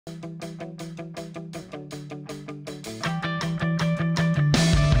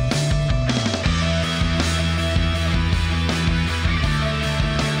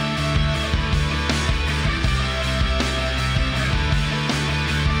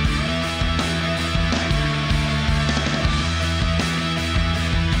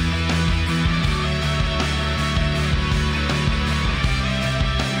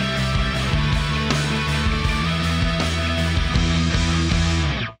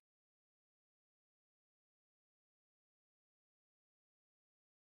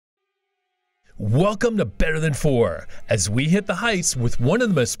Welcome to Better Than 4, as we hit the heights with one of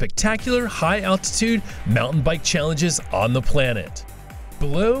the most spectacular high-altitude mountain bike challenges on the planet.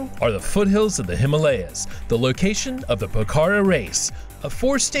 Below are the foothills of the Himalayas, the location of the Pokhara race, a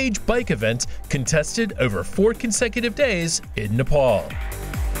 4-stage bike event contested over 4 consecutive days in Nepal.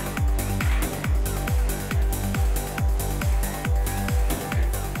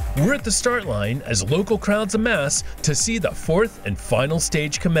 We're at the start line as local crowds amass to see the 4th and final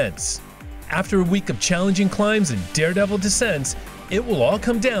stage commence. After a week of challenging climbs and daredevil descents, it will all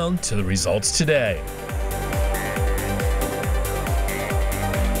come down to the results today.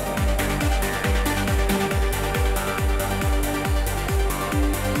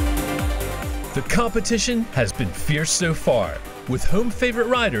 The competition has been fierce so far, with home favorite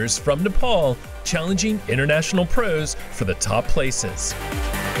riders from Nepal challenging international pros for the top places.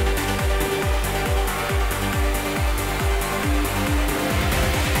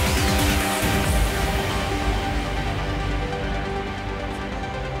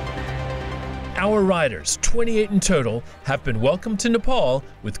 Our riders, 28 in total, have been welcomed to Nepal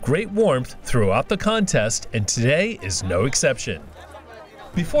with great warmth throughout the contest, and today is no exception.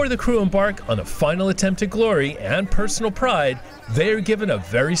 Before the crew embark on a final attempt at glory and personal pride, they are given a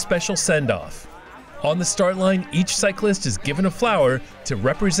very special send-off. On the start line, each cyclist is given a flower to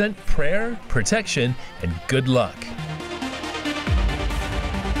represent prayer, protection, and good luck.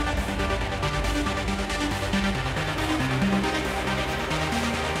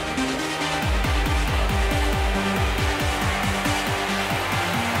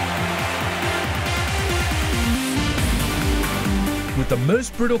 With the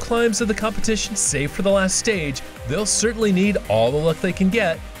most brutal climbs of the competition save for the last stage, they'll certainly need all the luck they can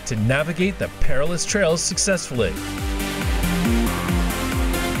get to navigate the perilous trails successfully.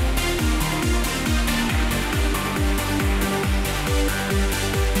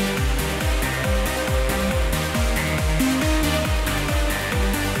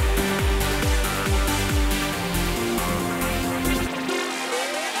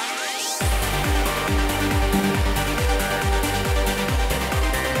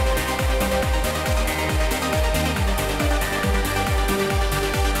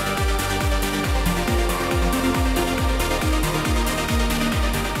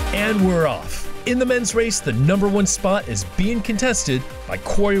 And we're off. In the men's race, the #1 spot is being contested by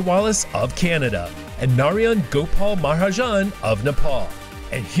Corey Wallace of Canada and Narayan Gopal Mahajan of Nepal.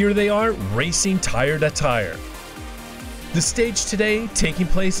 And here they are racing tire to tire. The stage today, taking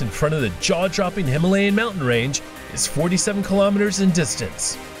place in front of the jaw-dropping Himalayan mountain range, is 47 kilometers in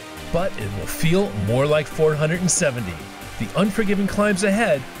distance. But it will feel more like 470. The unforgiving climbs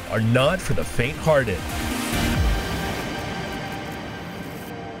ahead are not for the faint-hearted.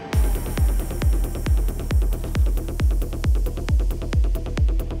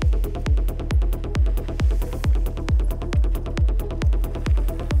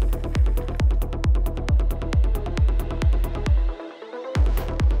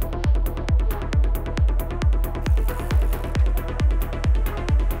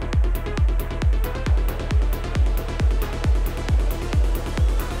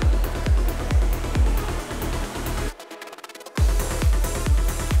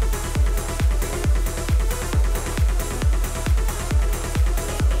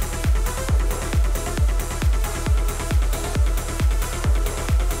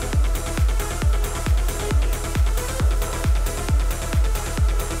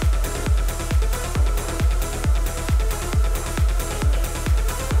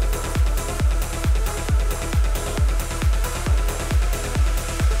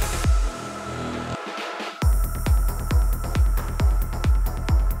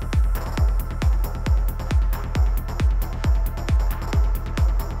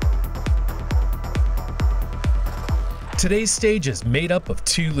 Today's stage is made up of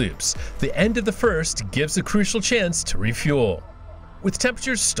 2 loops. The end of the first gives a crucial chance to refuel. With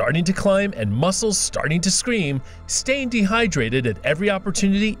temperatures starting to climb and muscles starting to scream, staying dehydrated at every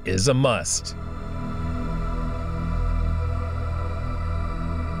opportunity is a must.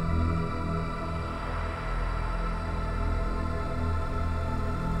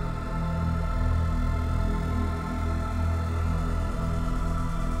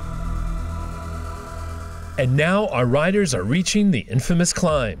 And now our riders are reaching the infamous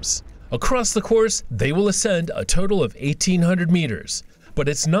climbs. Across the course, they will ascend a total of 1,800 meters. But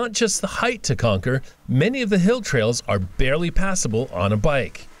it's not just the height to conquer, many of the hill trails are barely passable on a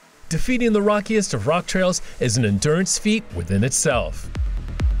bike. Defeating the rockiest of rock trails is an endurance feat within itself.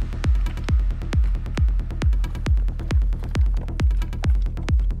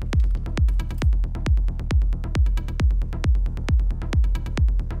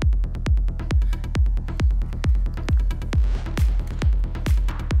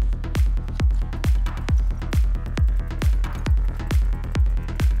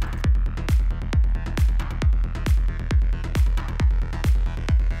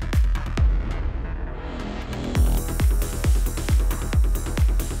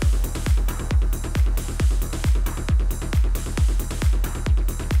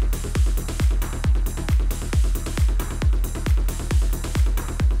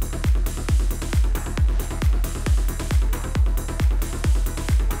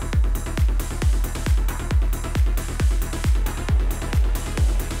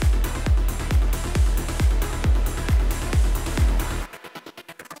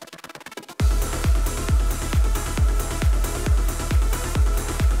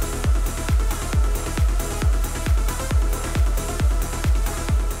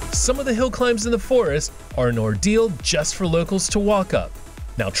 some of the hill climbs in the forest are an ordeal just for locals to walk up.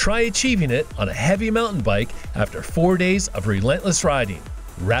 Now try achieving it on a heavy mountain bike after 4 days of relentless riding.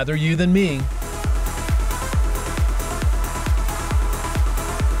 Rather you than me.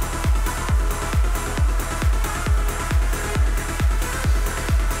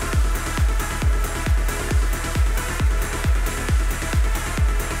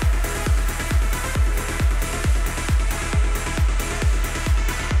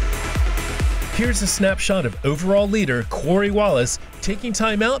 Here's a snapshot of overall leader Corey Wallace taking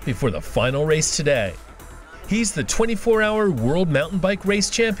time out before the final race today. He's the 24-hour World Mountain Bike Race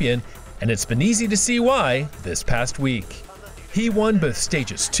champion, and it's been easy to see why this past week. He won both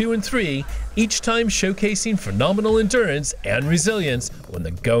stages 2 and 3, each time showcasing phenomenal endurance and resilience when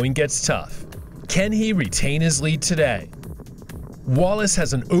the going gets tough. Can he retain his lead today? Wallace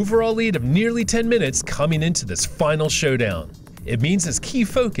has an overall lead of nearly 10 minutes coming into this final showdown. It means his key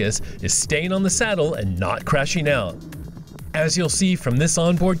focus is staying on the saddle and not crashing out. As you'll see from this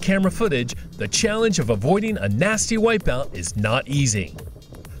onboard camera footage, the challenge of avoiding a nasty wipeout is not easy.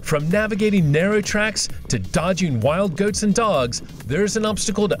 From navigating narrow tracks to dodging wild goats and dogs, there's an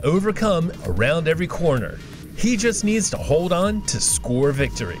obstacle to overcome around every corner. He just needs to hold on to score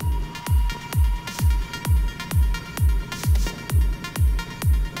victory.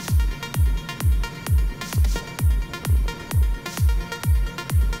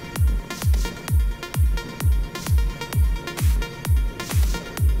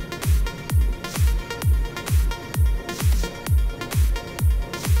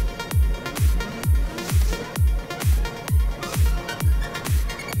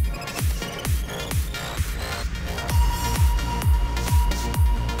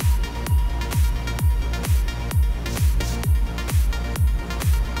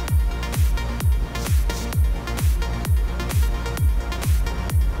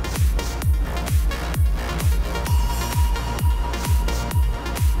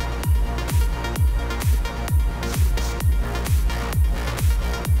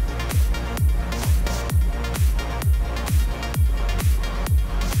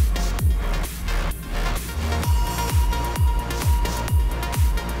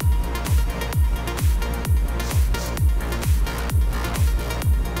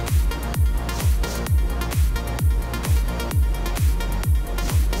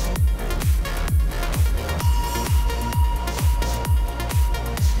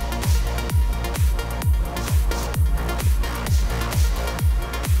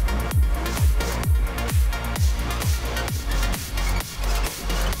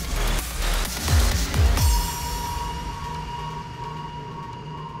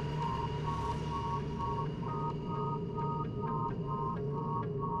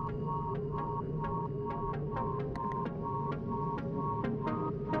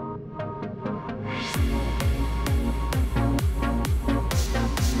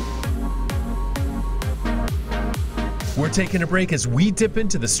 We're taking a break as we dip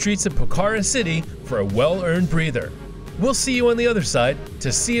into the streets of Pokhara City for a well-earned breather. We'll see you on the other side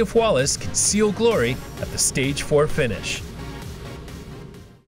to see if Wallace can seal glory at the Stage 4 finish.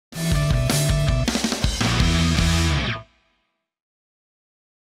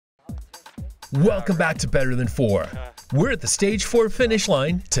 Welcome back to Better Than 4. We're at the Stage 4 finish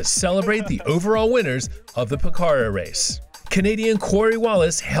line to celebrate the overall winners of the Pokhara race. Canadian Corey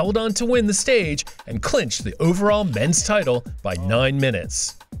Wallace held on to win the stage and clinched the overall men's title by 9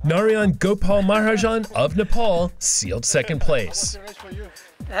 minutes. Narayan Gopal Mahajan of Nepal sealed second place. How was the race for you?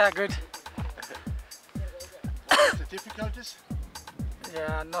 Yeah, good. What was the difficulties?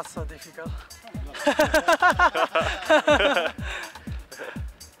 Yeah, not so difficult.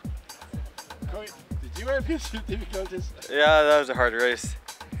 Corey, did you have some difficulties? Yeah, that was a hard race.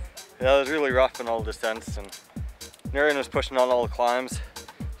 Yeah, it was really rough in all descents, and Narayan was pushing on all the climbs.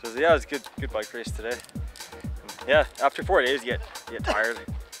 So yeah, it was a good bike race today. And yeah, after 4 days you get tired.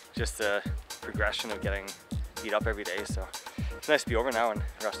 Just the progression of getting beat up every day. So it's nice to be over now and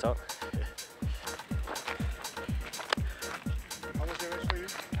rest up. How was the race for you?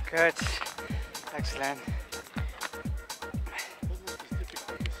 Good. Excellent. What was the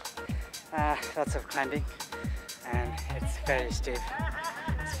difficulties? Lots of climbing, and it's very steep.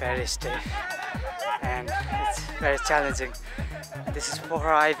 It's very steep, and it's very challenging. This is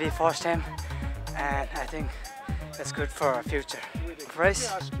PokharaIV first time, and I think that's good for our future.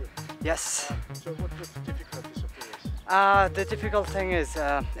 Race? Let me ask you. Yes. So what was the difficulties of the race? The difficult thing is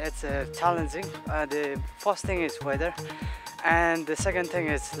it's challenging. The first thing is weather, and the second thing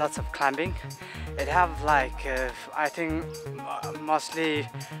is lots of climbing. It have like I think mostly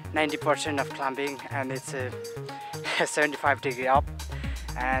 90% of climbing, and it's 75 degree up,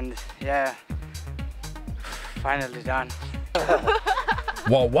 and yeah, finally done.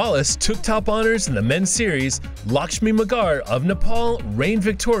 While Wallace took top honors in the men's series, Lakshmi Magar of Nepal reigned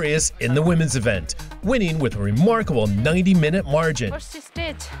victorious in the women's event, winning with a remarkable 90-minute margin. First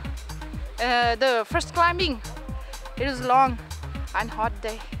stage, the first climbing, it was long and hot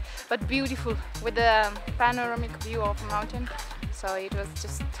day, but beautiful with a panoramic view of a mountain. So it was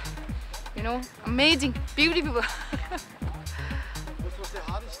just, you know, amazing, beautiful. What was the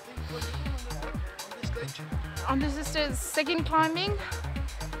hardest thing for you on this stage? On this stage, second climbing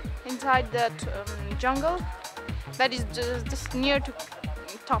inside that jungle, that is just near to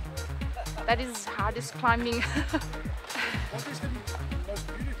top. That is hardest climbing. What is the most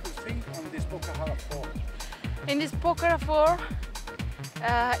beautiful thing on this PokharaIV? In this PokharaIV,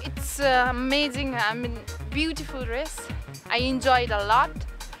 it's amazing, I mean, beautiful race. I enjoyed a lot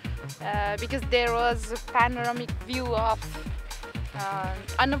because there was a panoramic view of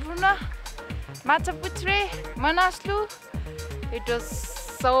Annapurna, Machaputre, Manaslu. It was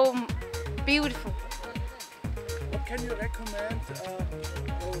so beautiful. What can you recommend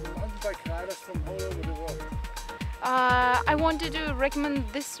mountain bike riders from all over the world? I wanted to recommend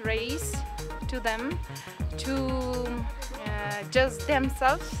this race to them to judge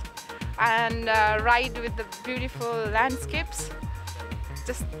themselves and ride with the beautiful landscapes.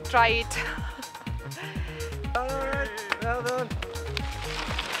 Just try it. Alright, well done.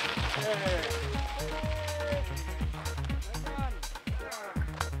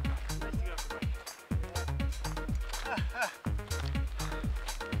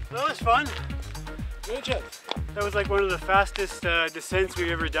 That was fun. Richard. That was like one of the fastest descents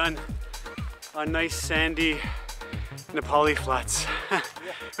we've ever done on nice sandy Nepali flats.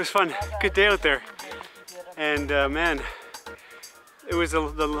 It was fun. Good day out there. And man, it was the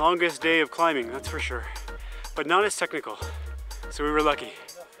longest day of climbing, that's for sure. But not as technical. So we were lucky.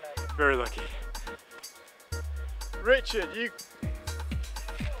 Very lucky. Richard, you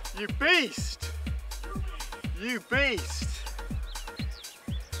beast! You beast!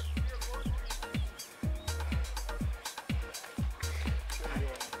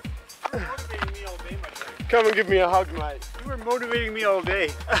 Motivating me all day, my friend. Come and give me a hug, mate. You were motivating me all day.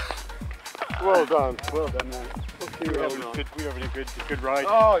 Well done. Well done, man. We were having a good ride.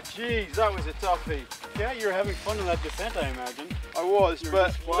 Oh, jeez, that was a toughie. Yeah, you were having fun on that descent, I imagine. I was, You were but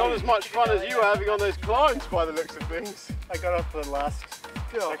just not flying. as much fun as you were having on those climbs by the looks of things. I got up the last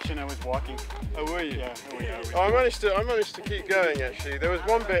section, I was walking. Oh, were you? Yeah, I managed to keep going actually. There was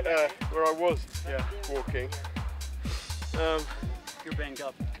one bit where I was walking. You're banged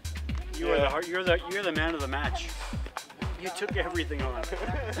up. Yeah. You're the man of the match. You took everything on.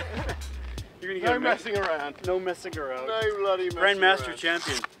 You're gonna get No messing around. No messing around. No bloody messing Grandmaster around.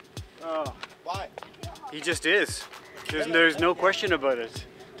 champion. Oh, Why? he just is. There's no question about it.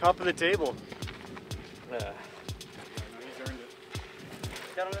 Top of the table. Yeah. He's earned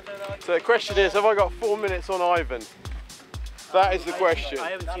it. So the question is, have I got 4 minutes on Ivan? That is the question.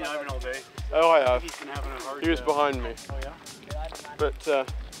 I haven't seen Ivan all day. Oh, I have. He's been having a hard. He was behind me. Oh yeah. But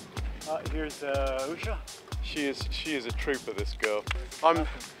Here's Usha. she is a trooper, this girl.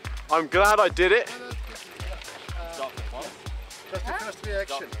 I'm glad I did it. That's the first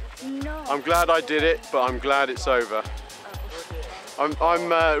reaction. I'm glad I did it, but I'm glad it's over.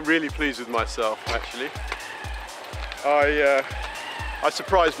 I'm really pleased with myself, actually. I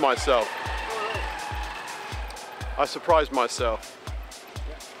surprised myself. I surprised myself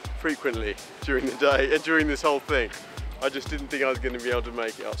frequently during the day and during this whole thing. I just didn't think I was going to be able to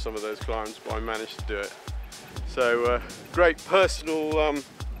make it up some of those climbs, but I managed to do it. So great personal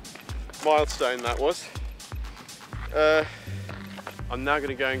milestone that was. I'm now going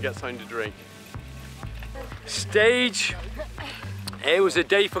to go and get something to drink. Stage, it was a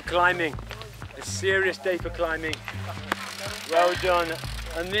day for climbing, a serious day for climbing. Well done,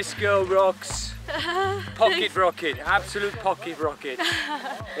 and this girl rocks. Pocket rocket, absolute pocket rocket.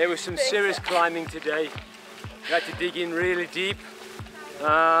 There was some serious climbing today. You had to dig in really deep,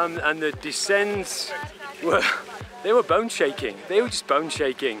 and the descents were bone shaking. They were just bone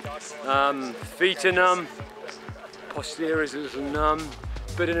shaking. Feet are numb, posterior is a little numb,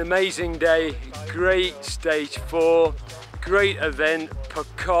 but an amazing day. Great stage 4, great event.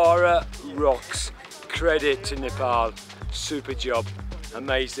 Pokhara rocks. Credit to Nepal. Super job,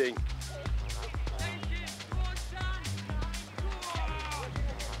 amazing.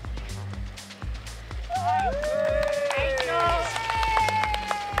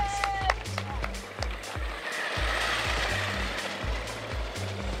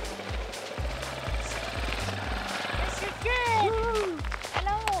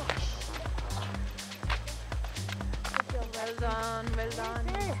 Well done, well done.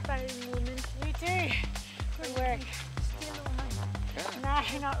 Inspiring woman. You too. Good work. Still a woman.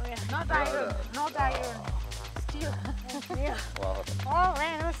 No, not really. Not iron. Not iron. Still. Still. Wow. Oh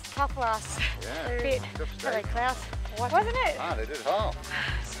man, it was tough last bit. Hello, Klaus. Wasn't it? Ah, they did it all.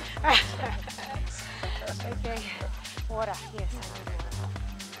 Okay. Water. Yes, I need water.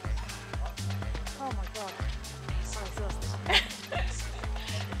 Oh my god. I'm so exhausted.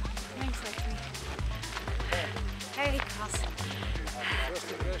 Thanks, Lexi. Hey, Klaus. First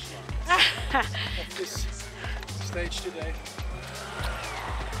impression of this stage today.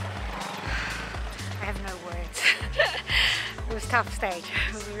 I have no words. It was a tough stage.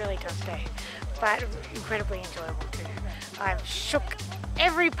 It was a really tough day, but incredibly enjoyable too. I've shook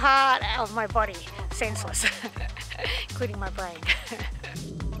every part of my body senseless, including my brain.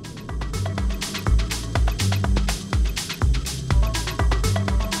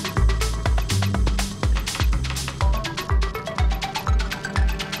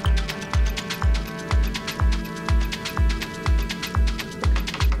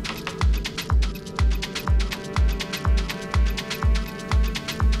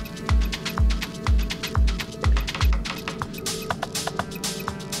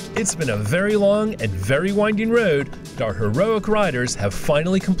 It's been a very long and very winding road, but our heroic riders have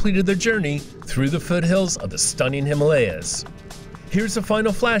finally completed their journey through the foothills of the stunning Himalayas. Here's a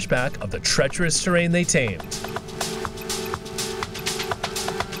final flashback of the treacherous terrain they tamed.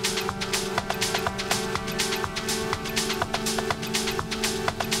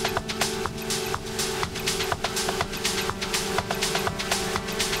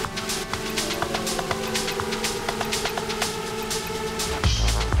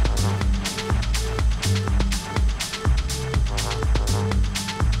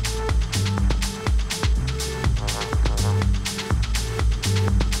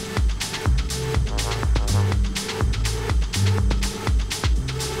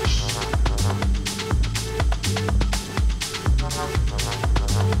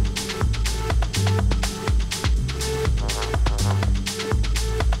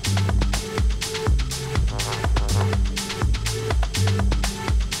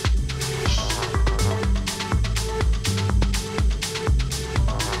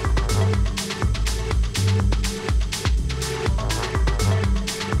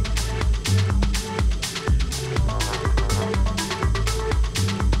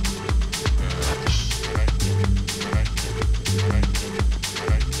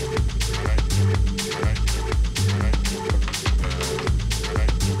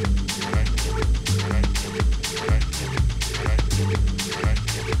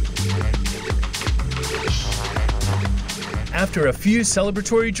 After a few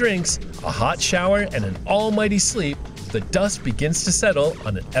celebratory drinks, a hot shower, and an almighty sleep, the dust begins to settle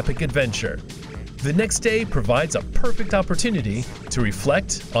on an epic adventure. The next day provides a perfect opportunity to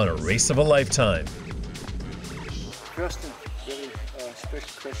reflect on a race of a lifetime. First, very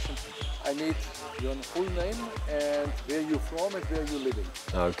special question. I need your full name and where you're from and where you're living.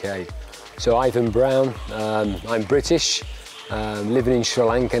 Okay, so Ivan Brown, I'm British, living in Sri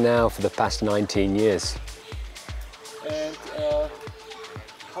Lanka now for the past 19 years. And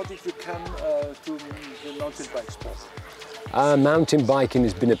how did you come to the mountain bike sport? Mountain biking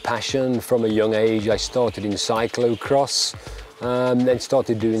has been a passion from a young age. I started in cyclocross, then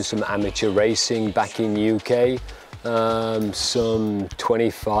started doing some amateur racing back in UK some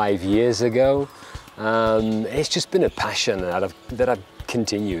 25 years ago. It's just been a passion that I've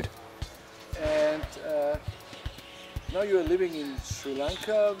continued. And now you're living in Sri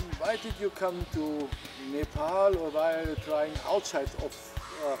Lanka. Why did you come to Nepal, or why are you trying outside of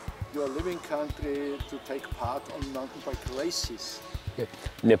your living country to take part on mountain bike races? Yeah.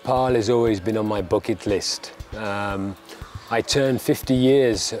 Nepal has always been on my bucket list. I turned 50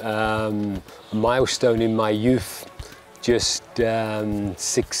 years, a milestone in my youth, just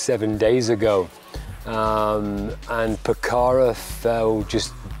 6-7 days ago. And Pokhara fell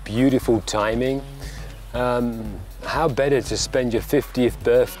just beautiful timing. How better to spend your 50th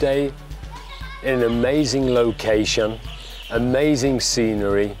birthday in an amazing location, amazing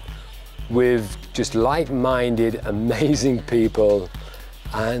scenery, with just like-minded, amazing people,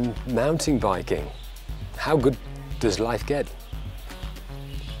 and mountain biking. How good does life get?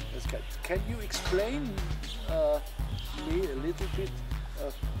 That's good. Can you explain me a little bit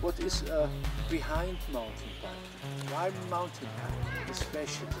what is behind mountain biking? Why mountain biking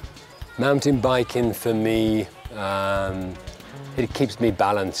especially? Mountain biking for me, it keeps me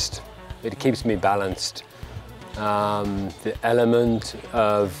balanced. It keeps me balanced. The element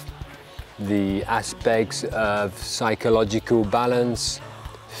of the aspects of psychological balance,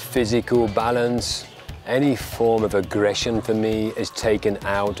 physical balance, any form of aggression for me is taken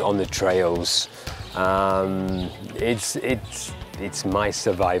out on the trails. It's my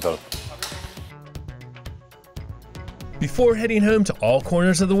survival. Before heading home to all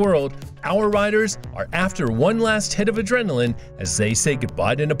corners of the world, our riders are after one last hit of adrenaline as they say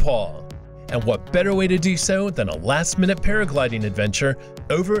goodbye to Nepal. And what better way to do so than a last-minute paragliding adventure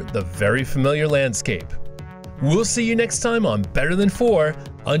over the very familiar landscape. We'll see you next time on Better Than 4.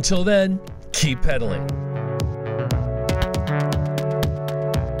 Until then, keep pedaling.